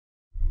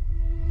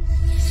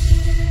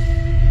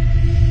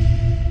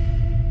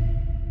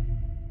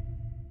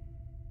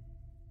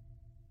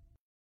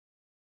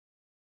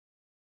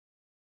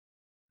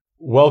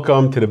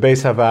Welcome to the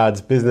Beis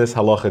Havad's Business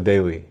Halacha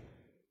Daily.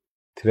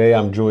 Today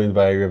I'm joined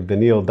by Rav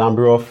Daniel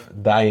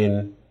Dambrov,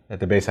 Dayan at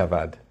the Beis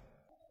Havad.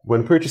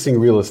 When purchasing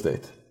real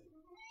estate,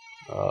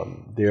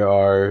 there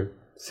are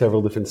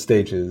several different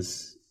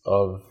stages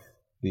of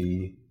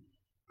the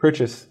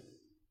purchase.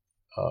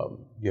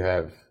 You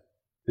have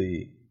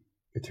the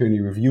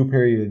attorney review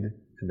period,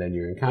 and then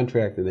you're in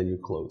contract, and then you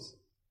close.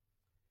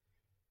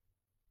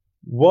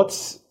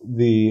 What's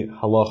the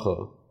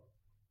halacha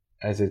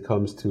as it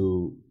comes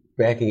to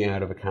backing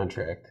out of a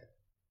contract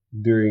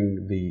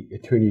during the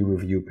attorney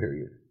review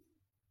period?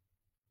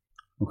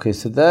 Okay,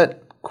 so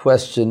that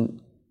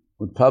question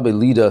would probably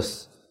lead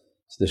us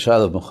to the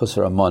Shaila of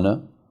Mechusar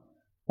Amana.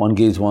 One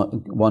gave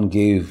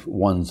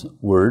one's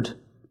word,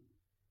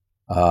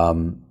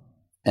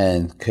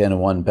 and can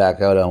one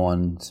back out on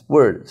one's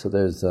word? So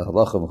there's the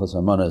halacha of Mechusar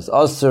Amana is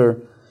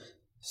aser.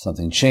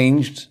 Something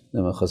changed,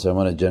 the Mechusar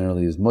Amana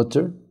generally is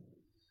mutter.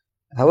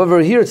 However,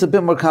 here it's a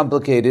bit more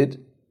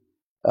complicated.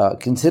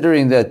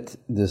 Considering that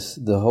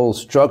the whole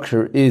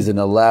structure is an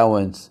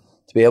allowance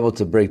to be able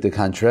to break the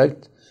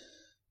contract,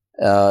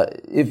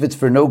 if it's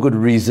for no good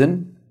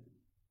reason,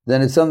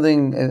 then it's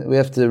something we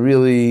have to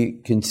really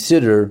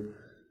consider.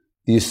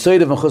 The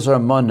yesod of Mechusar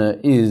Amana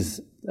is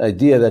the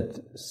idea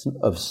that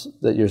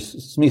your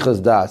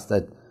smichas das,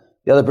 that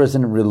the other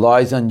person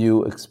relies on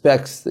you,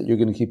 expects that you're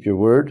going to keep your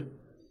word.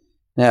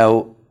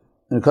 Now,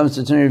 when it comes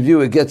to attorney review,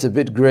 it gets a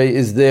bit gray.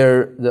 Is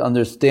there the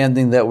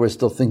understanding that we're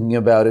still thinking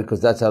about it because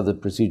that's how the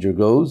procedure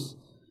goes?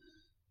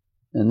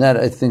 And that,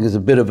 I think, is a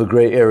bit of a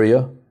gray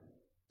area.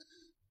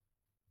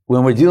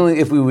 When we're dealing,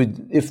 if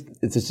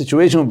the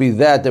situation would be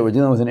that we're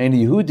dealing with an Ein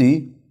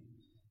Yehudi,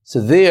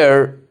 so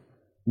there,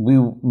 we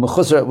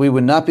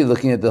would not be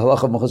looking at the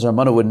halacha of Mechusar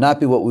Amana, would not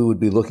be what we would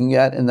be looking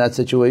at in that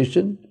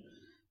situation.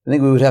 I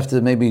think we would have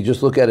to maybe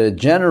just look at a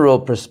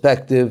general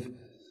perspective.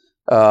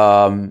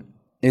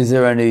 Is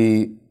there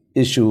any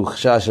issue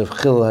chashash of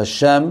chil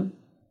Hashem?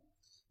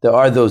 There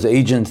are those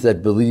agents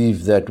that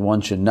believe that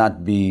one should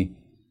not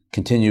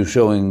continue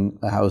showing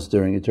a house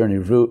during attorney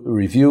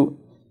review.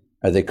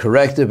 Are they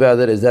correct about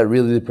that? Is that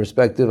really the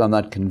perspective? I'm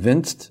not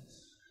convinced.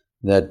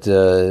 That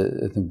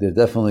I think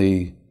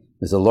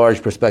there's a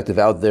large perspective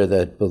out there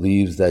that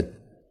believes that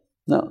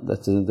no,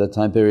 that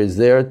time period is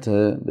there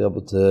to be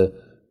able to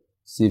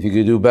see if you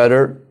could do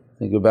better,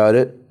 think about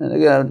it. And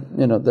again,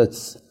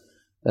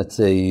 that's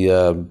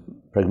a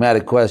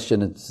pragmatic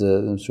question.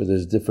 I'm sure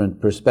there's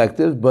different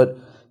perspectives, but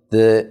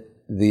the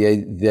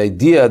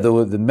idea,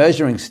 the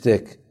measuring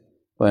stick,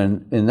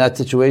 when in that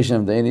situation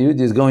of the Ein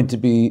Yehudi is going to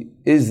be: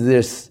 is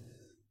this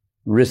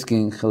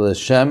risking Chil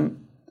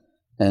Hashem?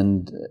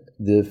 And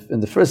in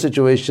the first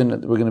situation,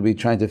 we're going to be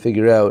trying to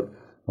figure out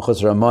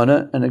Mechusar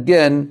Amana, and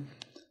again,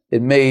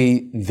 it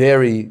may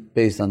vary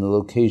based on the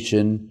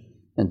location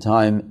and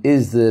time.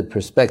 Is the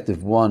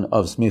perspective one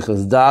of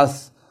smichas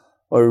das?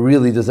 Or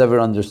really does ever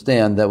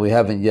understand that we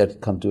haven't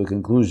yet come to a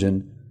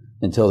conclusion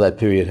until that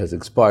period has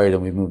expired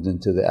and we've moved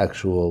into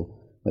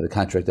where the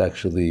contract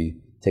actually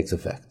takes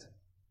effect.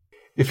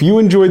 If you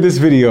enjoyed this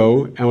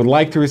video and would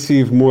like to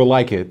receive more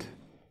like it,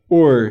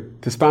 or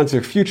to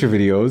sponsor future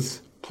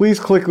videos, please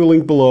click the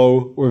link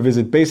below or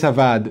visit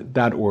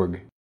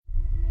beishavad.org.